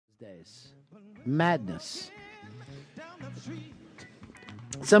days. Madness.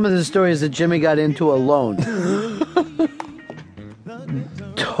 Some of the stories that Jimmy got into alone.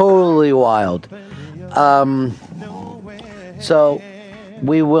 Totally wild. So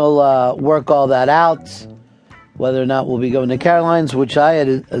we will work all that out. Whether or not we'll be going to Caroline's, which I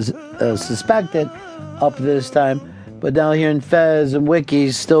had suspected up to this time. But down here in Fez and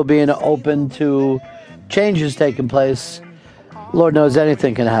Wiki's still being open to changes taking place. Lord knows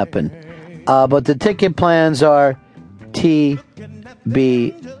anything can happen. But the ticket plans are TBA.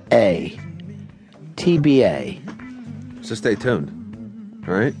 TBA. So stay tuned.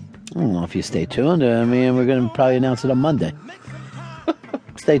 All right? I don't know if you stay tuned. I mean, we're going to probably announce it on Monday.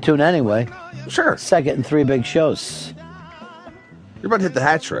 Stay tuned anyway. Sure. Second and 3 big shows. You're about to hit the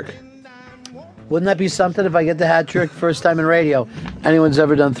hat trick. Wouldn't that be something if I get the hat trick first time in radio? Anyone's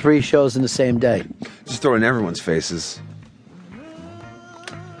ever done 3 shows in the same day. Just throw it in everyone's faces.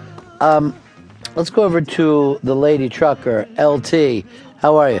 Let's go over to the lady trucker, LT.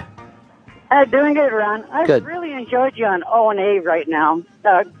 How are you? Doing good, Ron. I really enjoyed you on O&A right now.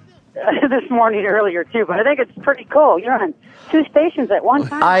 This morning earlier, too, but I think it's pretty cool. You're on 2 stations at one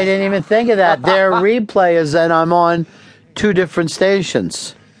time. I didn't even think of that. Their replay is that I'm on 2 different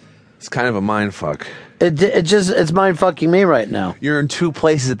stations. It's kind of a mind fuck. It's mind fucking me right now. You're in 2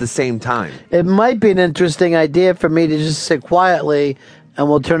 places at the same time. It might be an interesting idea for me to just sit quietly and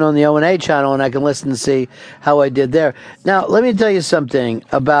we'll turn on the O&A channel and I can listen and see how I did there. Now, let me tell you something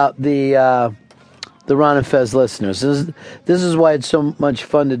about the Ron and Fez listeners. This is why it's so much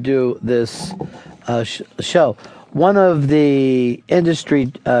fun to do this show. One of the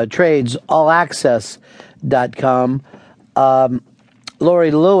industry trades, allaccess.com,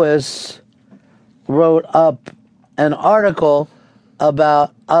 Lori Lewis wrote up an article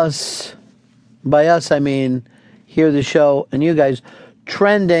about us, by us I mean here the show and you guys,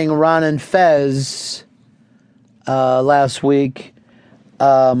 trending Ron and Fez last week.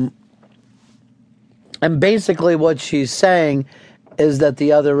 And basically what she's saying is that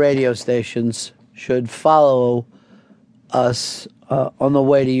the other radio stations should follow us on the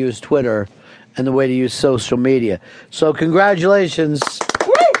way to use Twitter and the way to use social media. So congratulations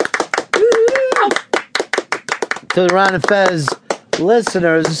to the Ron and Fez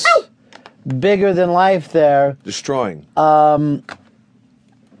listeners. Bigger than life there. Destroying.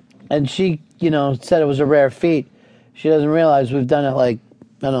 And she, said it was a rare feat. She doesn't realize we've done it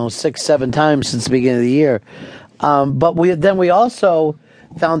 6, 7 times since the beginning of the year. But we also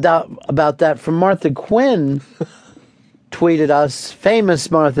found out about that from Martha Quinn, tweeted us, famous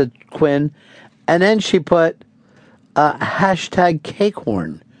Martha Quinn, and then she put hashtag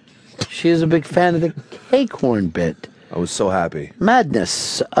Cakehorn. She is a big fan of the Cakehorn bit. I was so happy.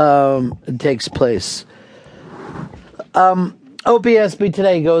 Madness takes place. OPSB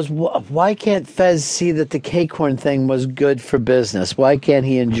today goes, why can't Fez see that the Cakehorn thing was good for business? Why can't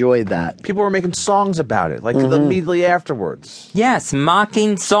he enjoy that? People were making songs about it, immediately afterwards. Yes,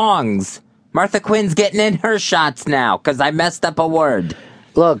 mocking songs. Martha Quinn's getting in her shots now, because I messed up a word.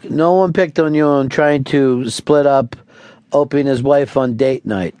 Look, no one picked on you on trying to split up Opie and his wife on date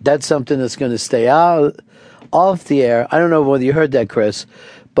night. That's something that's going to stay off the air. I don't know whether you heard that, Chris,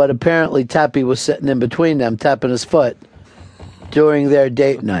 but apparently Tappy was sitting in between them, tapping his foot during their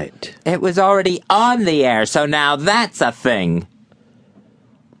date night. It was already on the air, so now that's a thing.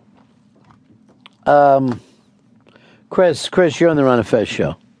 Chris, you're on the Ron and Fez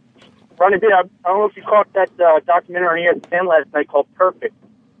show. Ronnie B, I don't know if you caught that documentary on ESPN last night called Perfect,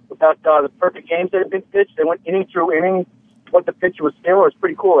 about the perfect games that have been pitched. They went inning through inning, what the pitch was still. It was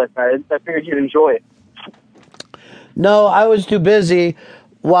pretty cool last night. I figured you'd enjoy it. No, I was too busy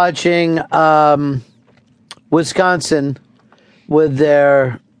watching Wisconsin with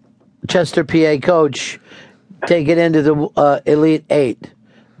their Chester, PA coach take it into the Elite Eight.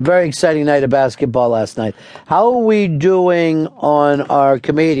 Very exciting night of basketball last night. How are we doing on our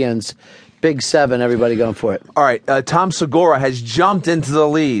comedians? Big 7, everybody going for it. All right, Tom Segura has jumped into the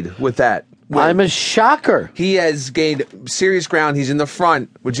lead with that. I'm a shocker. He has gained serious ground. He's in the front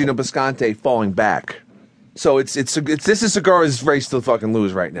with Gino Bisconte falling back. So this is Segura's race to fucking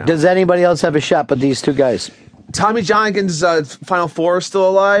lose right now. Does anybody else have a shot but these 2 guys? Tommy Johnigan's Final Four is still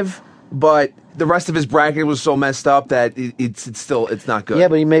alive, but the rest of his bracket was so messed up that it's not good. Yeah,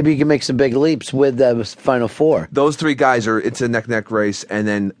 but maybe he can make some big leaps with the Final Four. Those 3 guys it's a neck race, and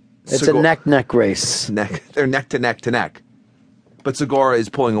then it's a neck race. They're neck to neck. But Segura is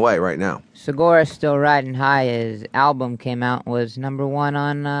pulling away right now. Segura's still riding high. His album came out, was number 1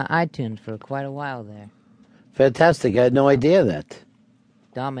 on iTunes for quite a while there. Fantastic. I had no idea that.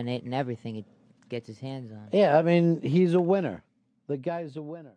 Dominating everything he gets his hands on. Yeah, I mean, he's a winner. The guy's a winner.